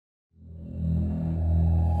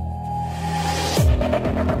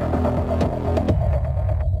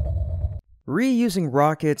Reusing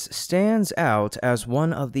rockets stands out as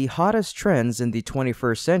one of the hottest trends in the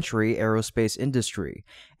 21st century aerospace industry,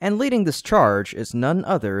 and leading this charge is none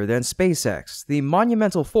other than SpaceX, the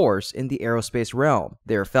monumental force in the aerospace realm.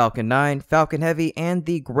 Their Falcon 9, Falcon Heavy, and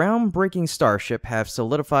the groundbreaking Starship have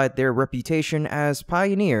solidified their reputation as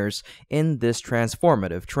pioneers in this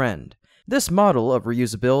transformative trend. This model of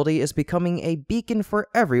reusability is becoming a beacon for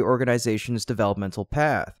every organization's developmental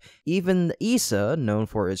path. Even ESA, known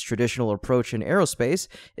for its traditional approach in aerospace,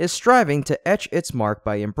 is striving to etch its mark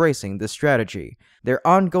by embracing this strategy. Their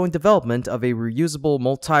ongoing development of a reusable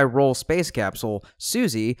multirole space capsule,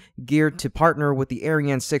 Susie, geared to partner with the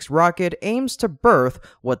Ariane 6 rocket, aims to birth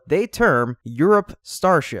what they term Europe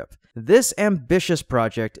Starship. This ambitious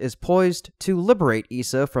project is poised to liberate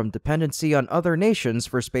ESA from dependency on other nations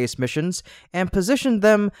for space missions and position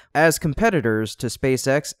them as competitors to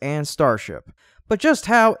SpaceX and Starship. But just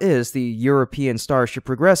how is the European Starship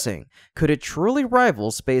progressing? Could it truly rival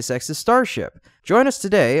SpaceX's Starship? Join us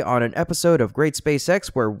today on an episode of Great SpaceX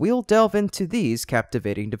where we'll delve into these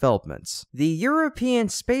captivating developments. The European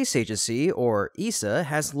Space Agency, or ESA,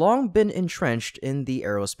 has long been entrenched in the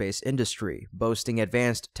aerospace industry, boasting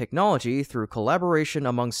advanced technology through collaboration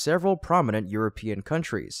among several prominent European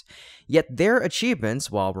countries. Yet their achievements,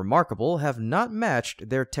 while remarkable, have not matched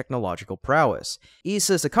their technological prowess.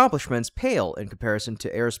 ESA's accomplishments pale in comparison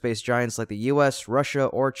to aerospace giants like the US, Russia,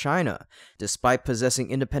 or China. Despite possessing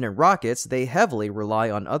independent rockets, they heavily rely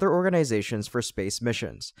on other organizations for space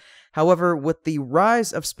missions. However, with the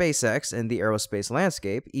rise of SpaceX in the aerospace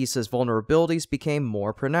landscape, ESA's vulnerabilities became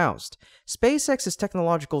more pronounced. SpaceX's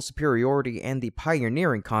technological superiority and the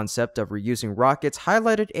pioneering concept of reusing rockets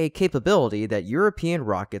highlighted a capability that European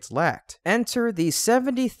rockets lacked. Enter the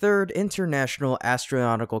 73rd International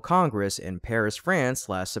Astronautical Congress in Paris, France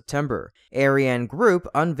last September. Ariane Group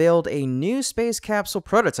unveiled a new space capsule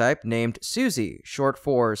prototype named Susie, short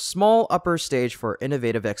for Small Upper Stage for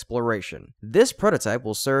Innovative Exploration. This prototype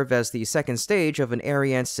will serve as the second stage of an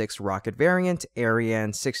Ariane 6 rocket variant,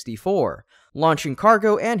 Ariane 64, launching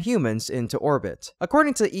cargo and humans into orbit.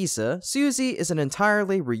 According to ESA, Susie is an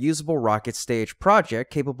entirely reusable rocket stage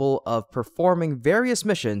project capable of performing various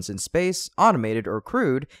missions in space, automated or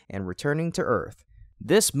crewed, and returning to Earth.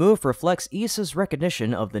 This move reflects ESA's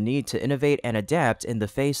recognition of the need to innovate and adapt in the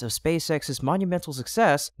face of SpaceX's monumental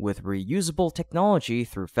success with reusable technology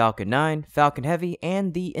through Falcon 9, Falcon Heavy,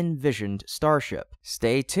 and the envisioned Starship.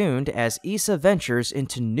 Stay tuned as ESA ventures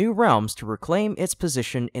into new realms to reclaim its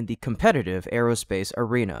position in the competitive aerospace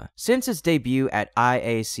arena. Since its debut at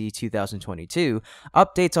IAC 2022,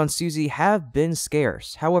 updates on Susie have been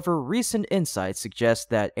scarce. However, recent insights suggest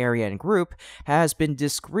that Ariane Group has been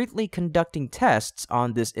discreetly conducting tests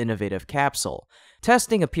on this innovative capsule.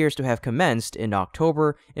 Testing appears to have commenced in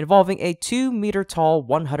October, involving a 2-meter-tall,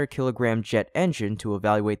 100-kilogram jet engine to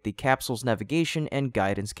evaluate the capsule's navigation and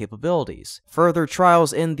guidance capabilities. Further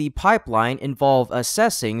trials in the pipeline involve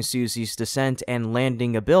assessing Susie's descent and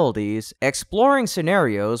landing abilities, exploring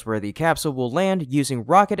scenarios where the capsule will land using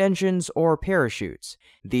rocket engines or parachutes.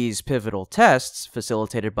 These pivotal tests,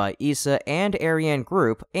 facilitated by ESA and Ariane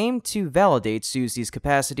Group, aim to validate Susie's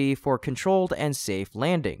capacity for controlled and safe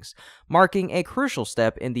landings, marking a crucial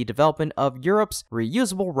step in the development of Europe's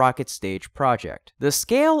reusable rocket stage project. The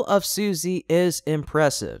scale of Susie is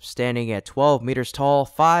impressive, standing at 12 meters tall,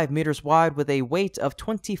 5 meters wide with a weight of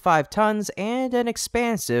 25 tons and an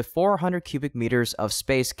expansive 400 cubic meters of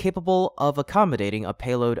space capable of accommodating a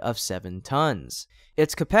payload of 7 tons.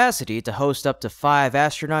 Its capacity to host up to 5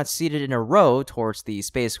 astronauts seated in a row towards the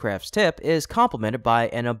spacecraft's tip is complemented by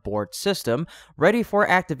an abort system ready for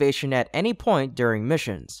activation at any point during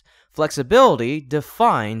missions. Flexibility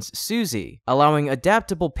defines Susie, allowing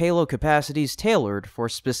adaptable payload capacities tailored for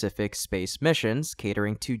specific space missions,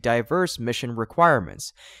 catering to diverse mission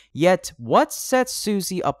requirements. Yet, what sets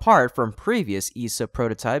Susie apart from previous ESA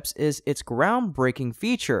prototypes is its groundbreaking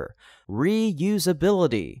feature: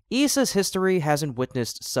 reusability. ESA's history hasn't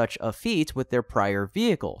witnessed such a feat with their prior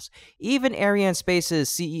vehicles. Even Arianespace's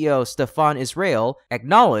CEO Stefan Israel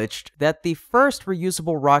acknowledged that the first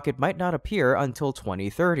reusable rocket might not appear until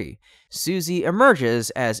 2030. Susie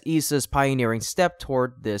emerges as ESA's pioneering step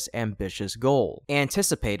toward this ambitious goal.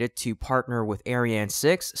 Anticipated to partner with Ariane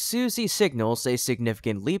 6, Susie signals a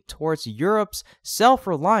significant leap towards Europe's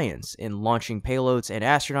self-reliance in launching payloads and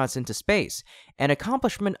astronauts into space, an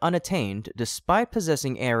accomplishment unattained sustained despite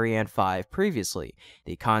possessing Ariane 5 previously.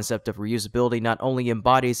 The concept of reusability not only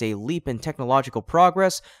embodies a leap in technological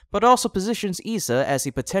progress, but also positions ESA as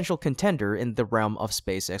a potential contender in the realm of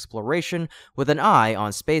space exploration, with an eye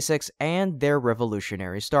on SpaceX and their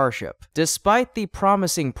revolutionary Starship. Despite the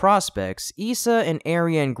promising prospects, ESA and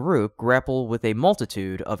Ariane Group grapple with a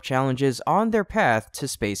multitude of challenges on their path to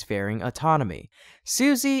spacefaring autonomy.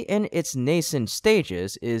 Susie, in its nascent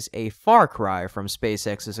stages, is a far cry from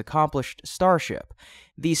SpaceX's accomplished Starship.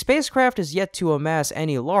 The spacecraft is yet to amass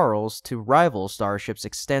any laurels to rival Starship's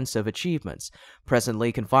extensive achievements.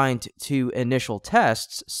 Presently confined to initial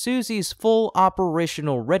tests, Susie's full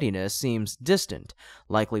operational readiness seems distant,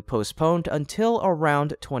 likely postponed until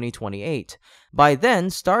around 2028. By then,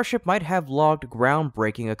 Starship might have logged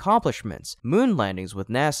groundbreaking accomplishments, moon landings with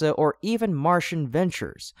NASA, or even Martian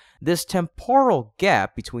ventures. This temporal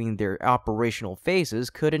gap between their operational phases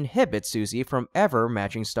could inhibit Susie from ever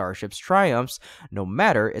matching Starship's triumphs, no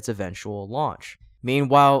matter its eventual launch.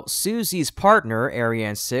 Meanwhile, Susie's partner,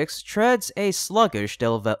 Ariane 6, treads a sluggish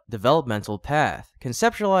developmental path.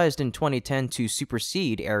 Conceptualized in 2010 to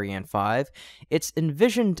supersede Ariane 5, its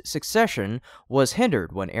envisioned succession was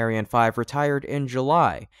hindered when Ariane 5 retired in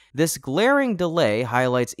July. This glaring delay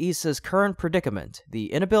highlights ESA's current predicament,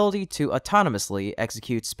 the inability to autonomously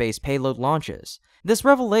execute space payload launches. This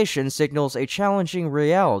revelation signals a challenging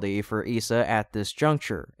reality for ESA at this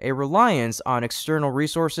juncture, a reliance on external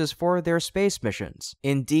resources for their space missions.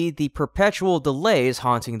 Indeed, the perpetual delays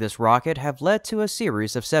haunting this rocket have led to a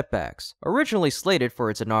series of setbacks. Originally slated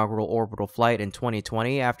for its inaugural orbital flight in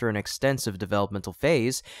 2020 after an extensive developmental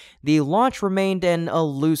phase, the launch remained an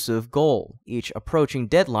elusive goal. Each approaching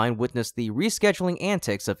deadline witnessed the rescheduling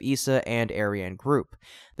antics of ESA and Ariane Group.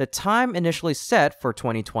 The time initially set for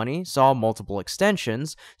 2020 saw multiple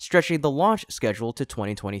extensions, stretching the launch schedule to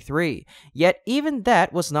 2023. Yet even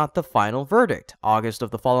that was not the final verdict. August of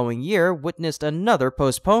the following year witnessed another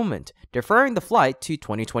postponement, deferring the flight to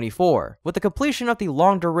 2024. With the completion of the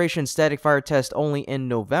long-duration static fire test only in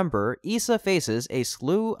November, ESA faces a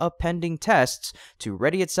slew of pending tests to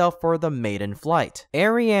ready itself for the maiden flight.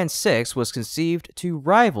 Ariane 6 was conceived to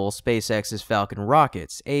rival SpaceX's Falcon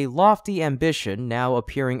rockets, a lofty ambition now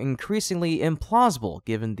appearing increasingly implausible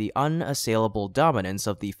given the unassailable dominance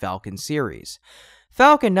of the Falcon series.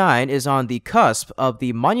 Falcon 9 is on the cusp of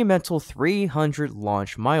the monumental 300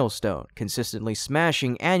 launch milestone, consistently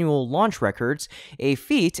smashing annual launch records, a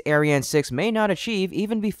feat Ariane 6 may not achieve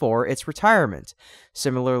even before its retirement.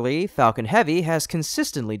 Similarly, Falcon Heavy has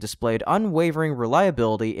consistently displayed unwavering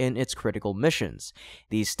reliability in its critical missions.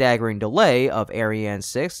 The staggering delay of Ariane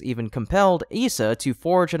 6 even compelled ESA to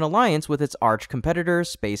forge an alliance with its arch competitor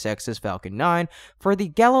SpaceX's Falcon 9 for the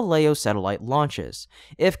Galileo satellite launches.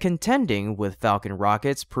 If contending with Falcon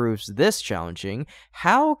rockets proves this challenging,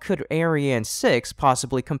 how could Ariane 6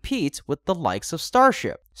 possibly compete with the likes of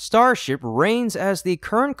Starship? Starship reigns as the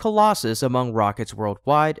current colossus among rockets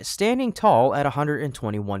worldwide, standing tall at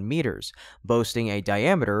 121 meters, boasting a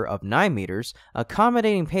diameter of 9 meters,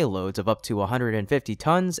 accommodating payloads of up to 150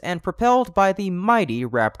 tons, and propelled by the mighty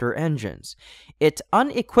Raptor engines. It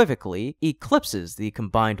unequivocally eclipses the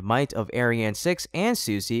combined might of Ariane 6 and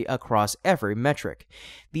Susie across every metric.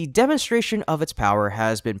 The demonstration of its power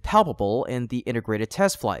has been palpable in the integrated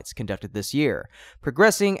test flights conducted this year.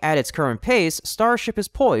 Progressing at its current pace, Starship is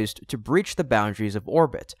poised to breach the boundaries of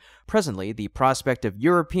orbit. Presently, the prospect of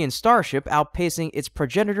European Starship outpacing its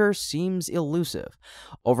progenitor seems elusive.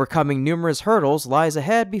 Overcoming numerous hurdles lies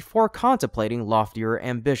ahead before contemplating loftier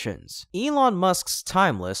ambitions. Elon Musk's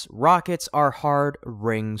timeless "rockets are hard"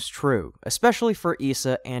 rings true, especially for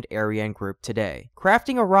ESA and Ariane Group today.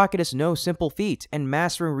 Crafting a rocket is no simple feat, and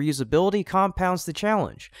mastering reusability compounds the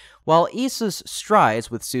challenge. While ESA's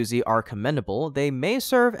strides with Susie are commendable, they may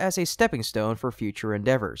serve as a stepping stone for future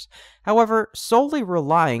endeavors. However, solely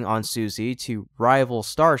relying on Susie to rival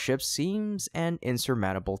Starship seems an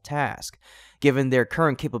insurmountable task. Given their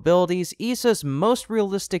current capabilities, ESA's most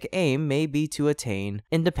realistic aim may be to attain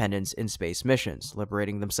independence in space missions,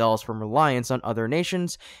 liberating themselves from reliance on other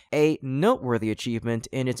nations, a noteworthy achievement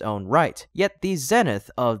in its own right. Yet the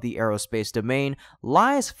zenith of the aerospace domain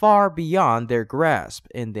lies far beyond their grasp,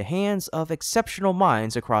 in the hands of exceptional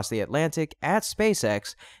minds across the Atlantic at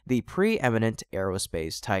SpaceX, the preeminent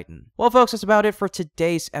aerospace titan. Well, folks, that's about it for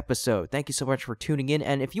today's episode. Thank you so much for tuning in,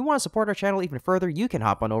 and if you want to support our channel even further, you can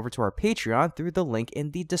hop on over to our Patreon through the link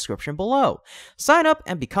in the description below. Sign up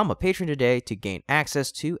and become a patron today to gain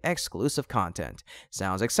access to exclusive content.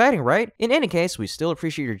 Sounds exciting, right? In any case, we still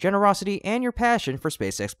appreciate your generosity and your passion for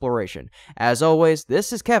space exploration. As always,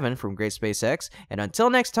 this is Kevin from Great SpaceX, and until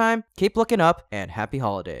next time, keep looking up and happy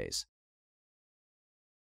holidays.